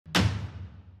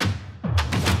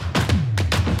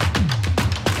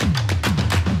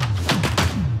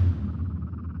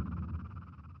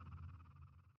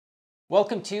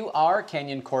Welcome to our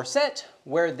canyon corset,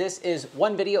 where this is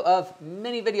one video of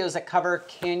many videos that cover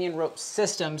canyon rope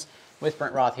systems with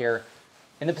Brent Roth here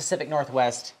in the Pacific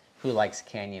Northwest who likes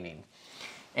canyoning.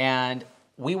 And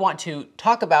we want to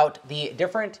talk about the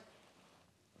different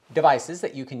devices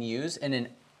that you can use in a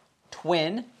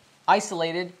twin,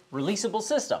 isolated, releasable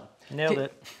system. Nailed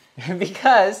it.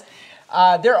 Because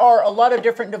there are a lot of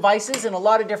different devices and a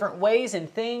lot of different ways and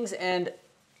things, and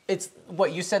it's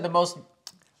what you said the most.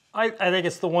 I think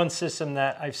it's the one system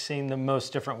that I've seen the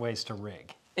most different ways to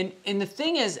rig. And the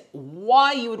thing is,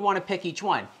 why you would want to pick each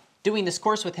one. Doing this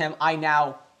course with him, I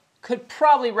now could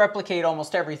probably replicate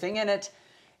almost everything in it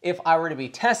if I were to be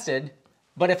tested,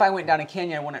 but if I went down a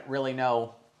canyon, I wouldn't really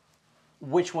know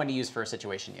which one to use for a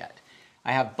situation yet.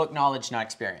 I have book knowledge, not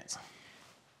experience.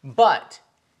 But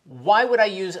why would I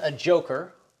use a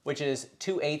joker, which is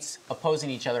 2/8 opposing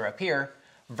each other up here,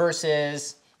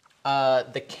 versus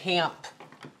the camp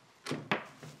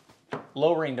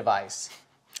lowering device?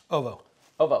 OVO.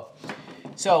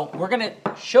 So we're gonna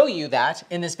show you that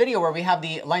in this video where we have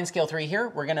the line scale 3 here.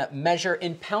 We're gonna measure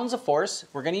in pounds of force.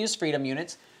 We're gonna use freedom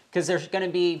units because there's gonna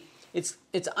be, it's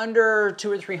under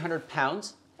 200 or 300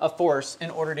 pounds of force in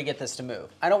order to get this to move.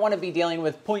 I don't wanna be dealing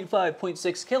with 0.5,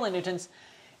 0.6 kilonewtons,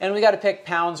 and we gotta pick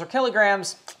pounds or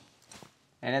kilograms,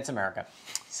 and it's America.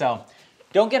 So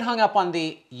don't get hung up on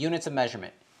the units of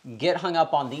measurement. Get hung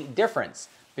up on the difference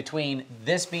between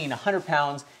this being 100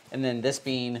 pounds and then this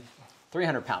being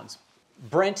 300 pounds.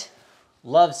 Brent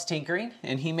loves tinkering,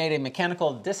 and he made a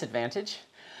mechanical disadvantage.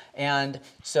 And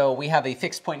so we have a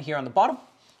fixed point here on the bottom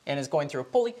and is going through a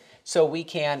pulley. So we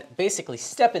can basically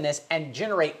step in this and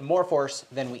generate more force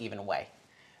than we even weigh.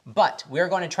 But we're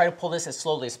going to try to pull this as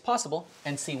slowly as possible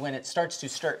and see when it starts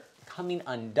to coming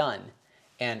undone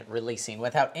and releasing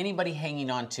without anybody hanging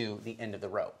on to the end of the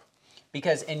rope.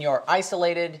 Because in your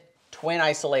isolated, twin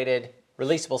isolated,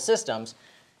 releasable systems,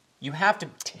 you have to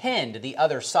tend the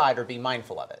other side or be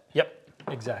mindful of it. Yep,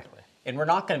 exactly. And we're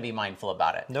not going to be mindful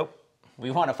about it. Nope.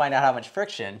 We want to find out how much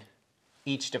friction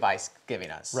each device is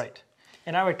giving us. Right.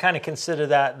 And I would kind of consider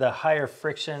that the higher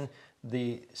friction,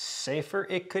 the safer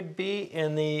it could be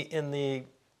in the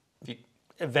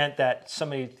event that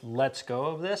somebody lets go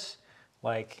of this.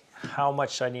 Like, how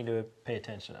much I need to pay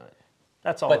attention to it.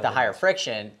 That's all. But the higher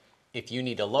friction, if you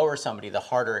need to lower somebody, the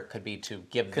harder it could be to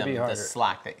give them the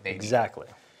slack that they need. Exactly.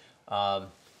 There are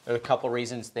a couple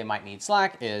reasons they might need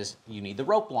slack is you need the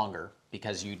rope longer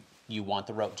because you want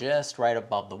the rope just right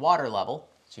above the water level,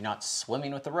 so you're not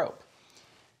swimming with the rope.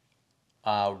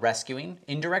 Rescuing,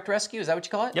 indirect rescue, is that what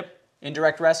you call it? Yep.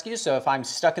 Indirect rescue, so if I'm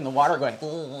stuck in the water going,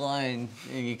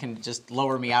 and you can just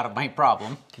lower me out of my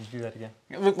problem. Can you do that again?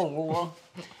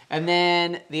 And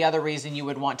then the other reason you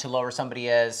would want to lower somebody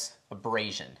is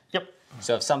abrasion. Yep.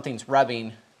 So if something's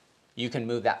rubbing, you can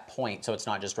move that point so it's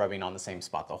not just rubbing on the same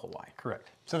spot the whole way. Correct.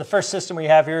 So the first system we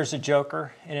have here is a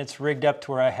joker, and it's rigged up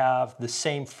to where I have the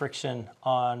same friction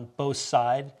on both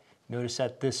sides. Notice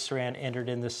that this strand entered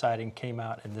in this side and came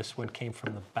out, and this one came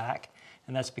from the back.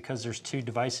 And that's because there's two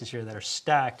devices here that are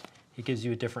stacked. It gives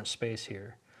you a different space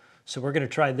here. So we're going to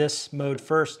try this mode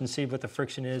first and see what the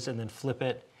friction is, and then flip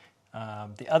it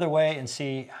the other way and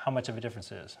see how much of a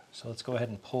difference it is. So let's go ahead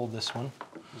and pull this one.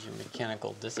 Here's your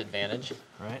mechanical disadvantage.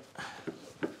 Right.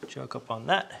 Choke up on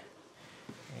that.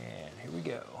 And here we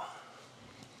go.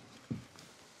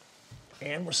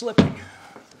 And we're slipping.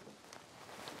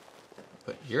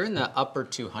 But you're in the upper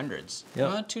 200s.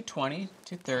 Yep. 220,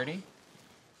 230.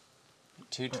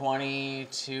 220,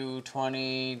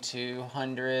 220,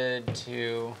 200,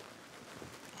 to...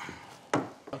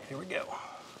 Here we go.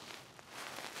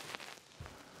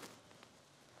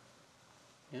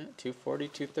 Yeah, 240,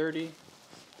 230,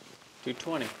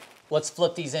 220. Let's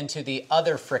flip these into the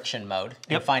other friction mode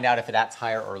and find out if that's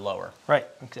higher or lower. Right,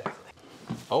 exactly.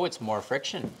 Oh, it's more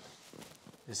friction.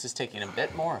 This is taking a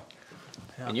bit more.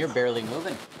 And you're barely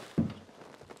moving.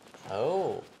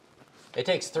 Oh, it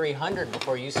takes 300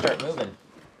 before you start moving.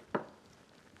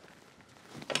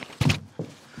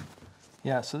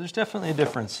 Yeah, so there's definitely a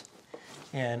difference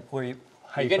in where you,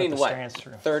 how you're you getting put the what? strands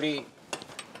through. 30.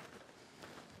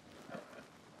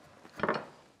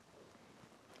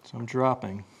 So I'm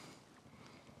dropping.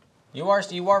 You are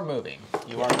moving.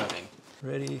 You are moving.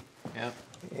 Ready? Yep.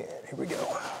 And here we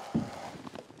go.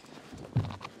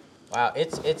 Wow,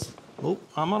 it's. Oh,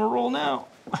 I'm on a roll now.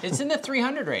 It's in the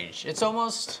 300 range. It's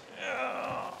almost.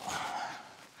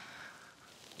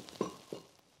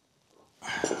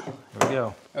 There we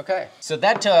go. Okay. So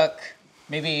that took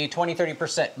maybe 20,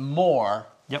 30% more.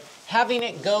 Yep. Having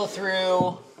it go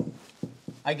through,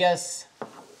 I guess,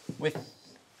 with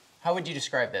How would you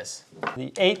describe this?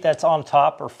 The 8 that's on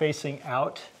top or facing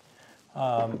out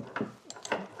The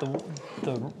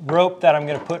rope that I'm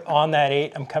going to put on that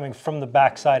 8, I'm coming from the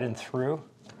backside and through.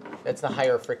 That's the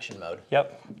higher friction mode.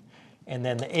 Yep. And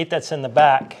then the 8 that's in the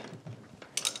back,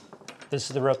 this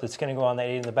is the rope that's going to go on that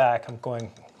 8 in the back. I'm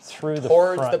going through the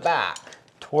front. Towards the back.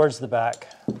 Towards the back,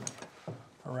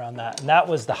 around that. And that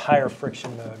was the higher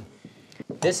friction mode.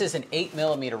 This is an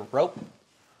 8mm rope.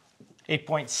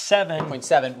 8.7.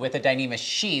 8.7 with a Dyneema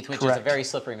sheath, which Correct. is a very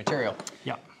slippery material.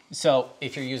 Yep. So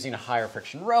if you're using a higher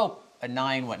friction rope, a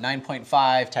 9.5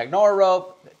 Tagnora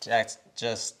rope, that's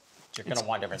just, you're going to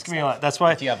want different It's gonna be a lot. That's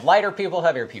why, if you have lighter people,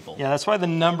 heavier people. yeah, that's why the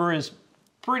number is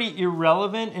pretty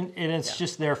irrelevant, and it's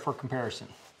just there for comparison.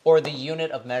 Or the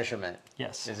unit of measurement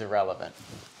Yes. is irrelevant.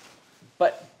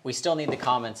 But we still need the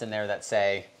comments in there that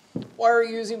say, why are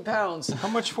you using pounds? How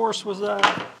much force was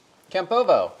that?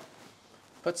 Campovo,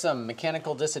 put some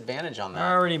mechanical disadvantage on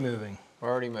that. Already moving. We're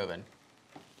already moving.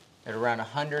 At around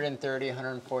 130,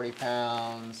 140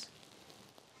 pounds.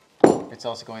 It's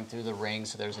also going through the ring,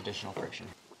 so there's additional friction.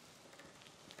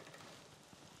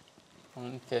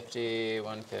 150,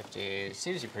 150,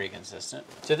 seems to be pretty consistent.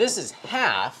 So this is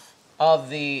half of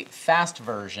the fast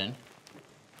version.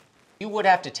 You would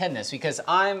have to tend this because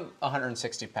I'm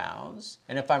 160 pounds,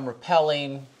 and if I'm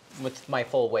rappelling with my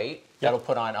full weight, that'll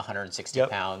put on 160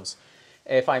 pounds.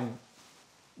 If I'm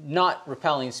not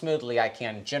rappelling smoothly, I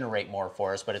can generate more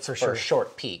force, but it's for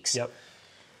short peaks. Yep.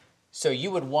 So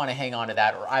you would want to hang on to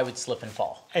that, or I would slip and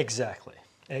fall. Exactly.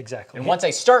 Exactly. And once I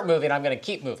start moving, I'm going to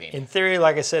keep moving. In theory,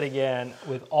 like I said again,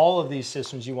 with all of these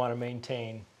systems, you want to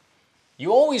maintain.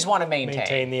 You always want to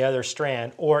maintain the other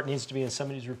strand, or it needs to be in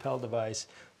somebody's rappel device.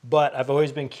 But I've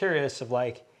always been curious of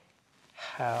like,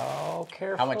 how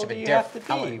careful do you have to be?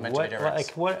 How much of a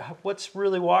difference? Like what's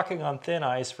really walking on thin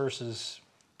ice versus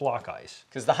block ice?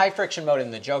 Because the high friction mode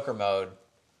and the Joker mode,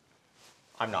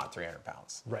 I'm not 300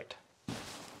 pounds. Right.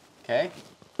 Okay.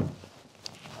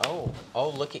 Oh,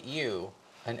 look at you.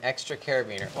 An extra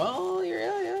carabiner. Well,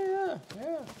 yeah.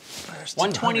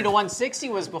 120 to 160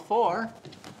 was before.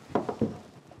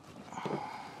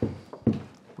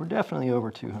 We're definitely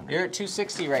over 200. You're at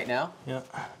 260 right now. Yeah.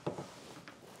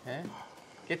 Okay.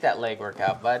 Get that leg work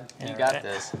out, bud. You got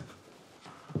this.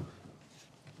 And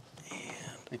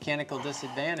Mechanical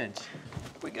disadvantage. here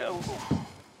we go.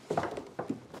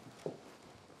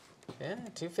 Yeah,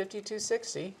 250,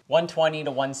 260. 120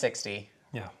 to 160.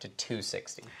 Yeah. To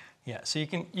 260. Yeah, so you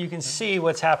can see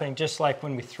what's happening just like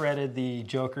when we threaded the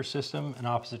Joker system in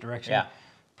opposite direction. Yeah.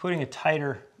 Putting a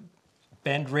tighter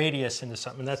bend radius into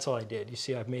something, that's all I did. You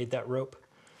see I've made that rope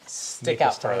Stick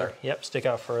out further. Yep, stick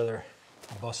out further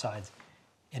on both sides.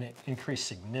 And it increased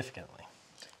significantly.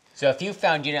 So if you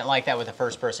found you didn't like that with the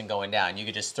first person going down, you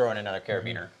could just throw in another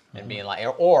carabiner and be like,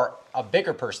 or a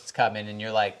bigger person's coming and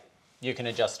you're like, you can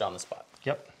adjust it on the spot.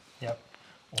 Yep.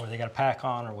 Or they got a pack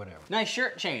on or whatever. Nice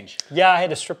shirt change. Yeah, I had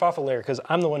to strip off a layer because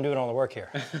I'm the one doing all the work here.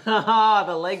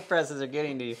 The leg presses are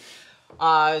getting to you.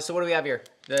 So what do we have here?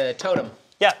 The Totem.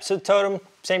 Yeah, so the Totem,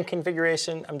 same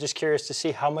configuration. I'm just curious to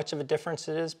see how much of a difference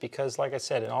it is because like I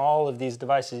said, in all of these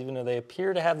devices, even though they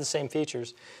appear to have the same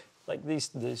features, like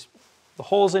the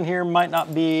holes in here might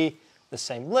not be the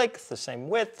same length, the same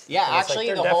width. Yeah,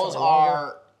 actually the holes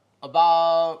are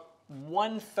about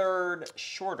 1/3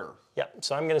 shorter. Yeah,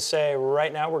 so I'm gonna say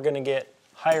right now we're gonna get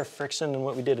higher friction than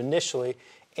what we did initially.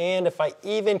 And if I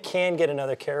even can get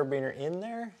another carabiner in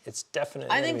there, it's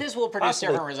definitely I think this will produce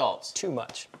different results. Too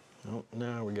much. Oh,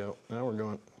 now we go. Now we're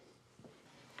going.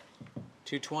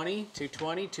 220,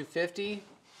 220, 250,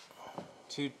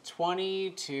 220,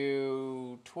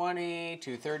 220,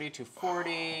 230,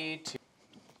 240,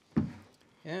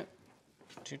 yep,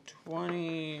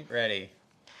 220, ready.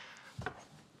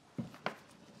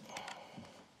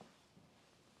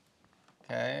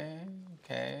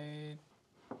 Okay,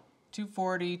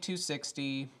 240,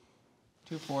 260,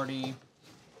 240,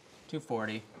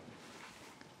 240.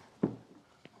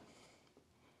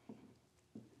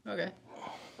 Okay.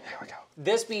 Here we go.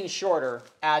 This being shorter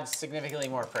adds significantly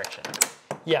more friction.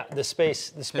 Yeah, the space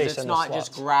Because on it's the not slots.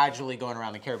 just gradually going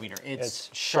around the carabiner. It's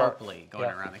sharply going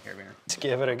Yeah. around the carabiner. Let's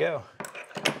give it a go.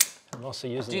 I'm also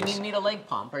using Do you this. need a leg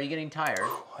pump? Are you getting tired?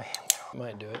 I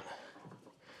might do it.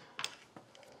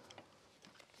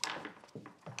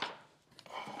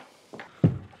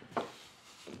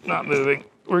 Not moving.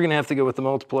 We're gonna have to go with the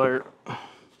multiplier.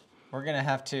 We're gonna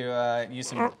have to use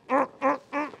some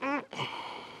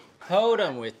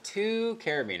Totem with 2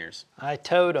 carabiners. I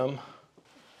towed them.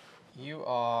 You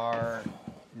are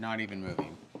not even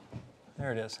moving.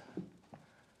 There it is.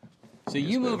 So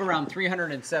you move around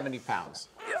 370 pounds.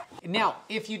 Now,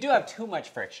 if you do have too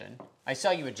much friction, I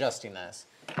saw you adjusting this,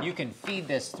 you can feed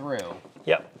this through.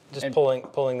 Yep. just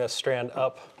pulling this strand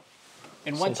up.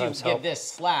 And once you give this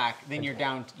slack, then you're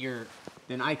down.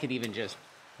 Then I could even just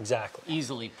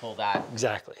easily pull that.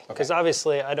 Exactly. Because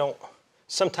obviously I don't.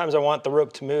 Sometimes I want the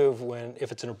rope to move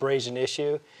if it's an abrasion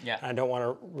issue. Yeah. And I don't want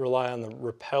to rely on the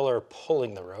repeller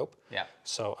pulling the rope. Yeah.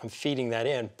 So I'm feeding that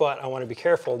in, but I want to be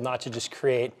careful not to just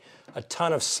create a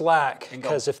ton of slack,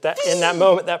 because if that in that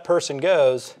moment that person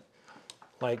goes,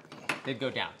 like, they'd go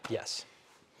down. Yes.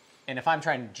 And if I'm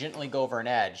trying to gently go over an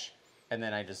edge, and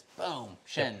then I just boom,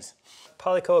 shins.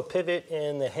 Palikoa Pivot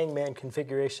in the hangman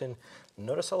configuration.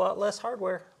 Notice a lot less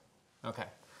hardware. Okay.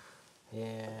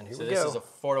 And here so we go. this is a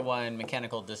 4-to-1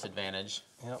 mechanical disadvantage.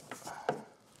 Yep.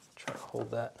 Try to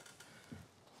hold that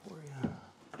for you.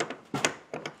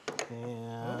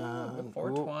 And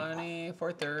 420,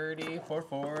 430,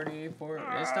 440,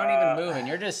 it's not even moving.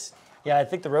 You're just. Yeah, I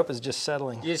think the rope is just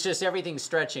settling. It's just everything's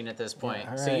stretching at this point.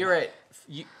 Yeah, so you're at.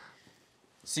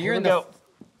 So you're in the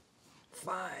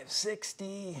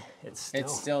 560. It's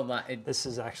still not. This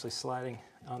is actually sliding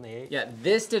on the 8. Yeah,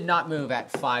 this did not move at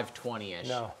 520-ish.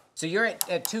 No. So you're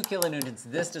at 2 kilonewtons.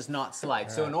 This does not slide.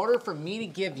 So in order for me to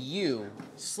give you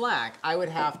slack, I would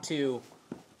have to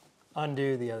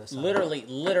undo the other side.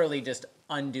 Literally just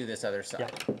undo this other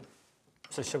side. Yeah.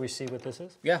 So should we see what this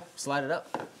is? Yeah, slide it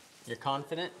up. You're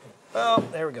confident? Oh,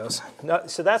 there it goes. No,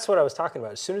 so that's what I was talking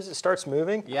about. As soon as it starts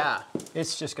moving, yeah,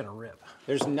 it's just going to rip.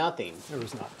 There's nothing. There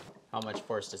was nothing. How much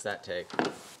force does that take?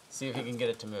 See if you can get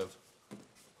it to move.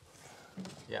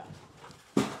 Yeah.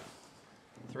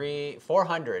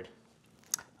 400.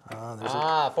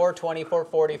 420,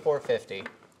 440, 450.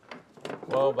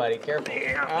 Whoa, buddy, careful.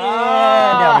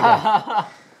 Down we go.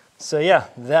 So yeah,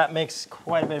 that makes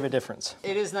quite a bit of a difference.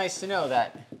 It is nice to know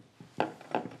that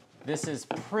this is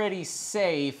pretty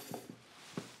safe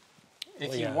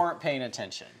if you weren't paying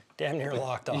attention. Damn near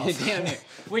locked off. Damn near.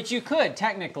 Which you could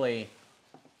technically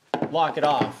lock it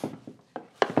off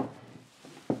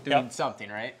doing something,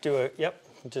 right?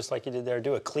 Just like you did there.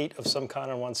 Do a cleat of some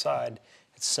kind on one side.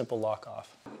 It's simple lock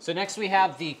off. So next we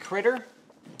have the CRITR.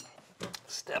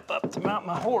 Step up to mount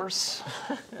my horse.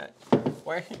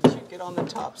 Why didn't you get on the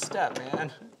top step,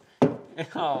 man?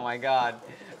 Oh my God.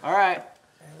 All right.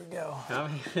 There we go.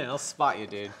 I'll spot you,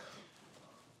 dude.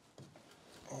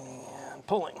 And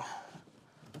pulling.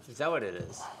 Is that what it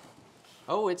is?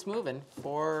 Oh, it's moving.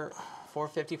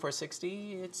 450,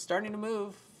 460. It's starting to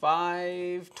move.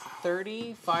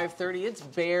 530, 530. It's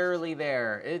barely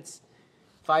there. It's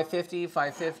 550,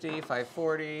 550,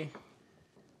 540,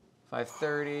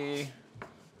 530.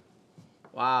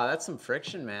 Wow, that's some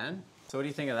friction, man. So what do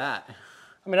you think of that?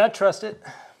 I mean, I trust it.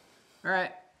 All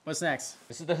right, what's next?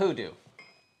 This is the HOODOO.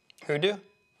 HOODOO?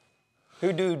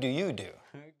 HOODOO do you do?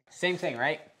 Same thing,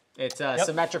 right? It's a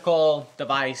symmetrical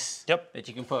device that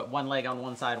you can put one leg on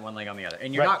one side and one leg on the other.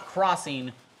 And you're not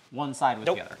crossing one side with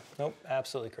the other. Nope,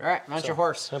 absolutely correct. All right, mount your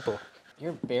horse. Simple.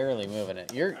 You're barely moving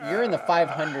it. You're in the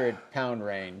 500-pound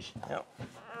range. Yep.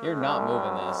 You're not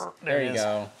moving this. There you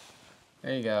go.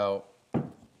 There you go.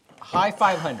 High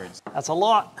 500s. That's a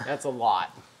lot. That's a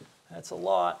lot. That's a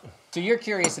lot. So you're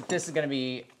curious if this is going to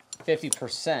be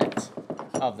 50%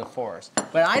 of the force.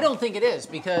 But I don't think it is,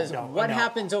 because what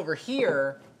happens over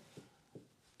here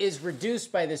is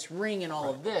reduced by this ring and all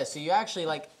of this. So you actually,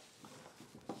 like,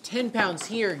 10 pounds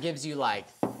here gives you like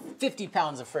 50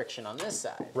 pounds of friction on this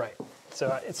side. Right.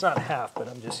 So it's not half, but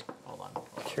I'm just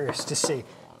curious to see.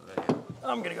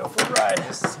 I'm going to go for a ride.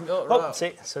 Oh,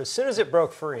 see, so as soon as it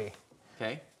broke free.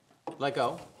 Okay. Let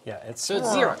go. Yeah, it's so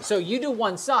it's zero. So you do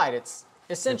one side, it's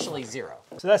essentially zero.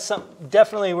 So that's something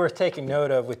definitely worth taking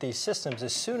note of with these systems.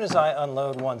 As soon as I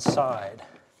unload one side,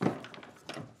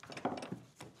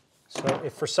 so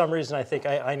if for some reason I think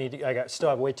still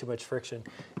have way too much friction,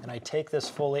 and I take this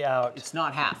fully out. It's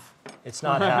not half. It's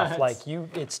not half.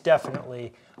 It's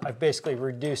definitely, I've basically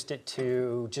reduced it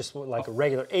to just like a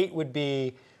regular 8 would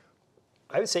be,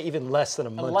 I would say even less than a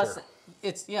munter.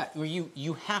 Where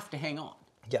you have to hang on.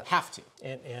 Yeah. Have to.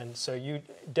 And so you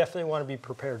definitely want to be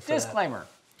prepared for Disclaimer.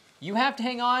 You have to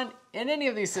hang on in any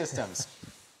of these systems.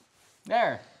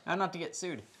 There. How not to get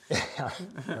sued.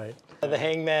 Right. The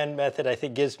hangman method, I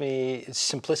think, gives me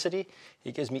simplicity.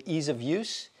 It gives me ease of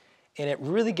use. And it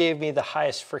really gave me the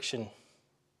highest friction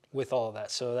with all of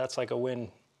that. So that's like a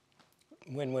win.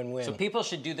 So people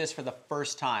should do this for the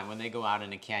first time when they go out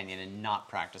in a canyon and not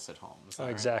practice at home. Oh,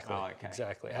 exactly. Right? Oh, okay.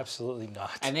 Exactly. Absolutely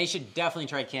not. And they should definitely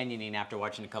try canyoning after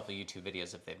watching a couple of YouTube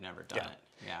videos if they've never done it.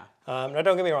 Yeah. Now,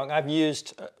 don't get me wrong. I've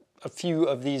used a few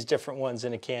of these different ones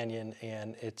in a canyon,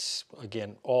 and it's,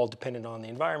 again, all dependent on the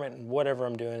environment and whatever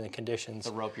I'm doing, the conditions.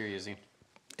 The rope you're using.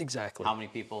 Exactly. How many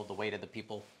people, the weight of the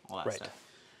people, all that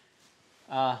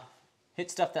stuff. Hit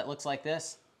stuff that looks like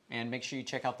this. and make sure you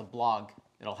check out the blog.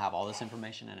 It'll have all this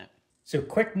information in it. So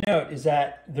quick note is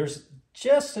that there's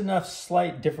just enough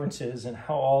slight differences in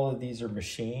how all of these are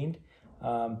machined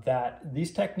that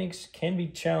these techniques can be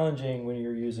challenging when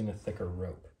you're using a thicker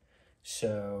rope.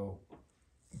 So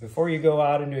before you go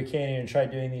out into a canyon and try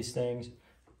doing these things,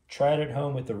 try it at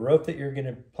home with the rope that you're going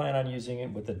to plan on using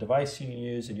it, with the device you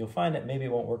use, and you'll find that maybe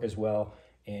it won't work as well,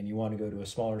 and you want to go to a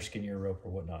smaller, skinnier rope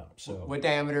or whatnot. So, what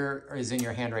diameter is in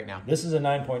your hand right now? This is a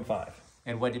 9.5.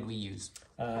 And what did we use?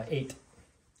 8.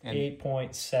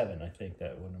 8.7, I think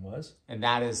that one was. And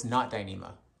that is not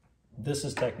Dyneema. This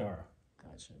is Technara.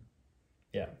 Gotcha.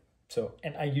 Yeah. So,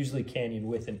 and I usually canyon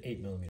with an 8mm.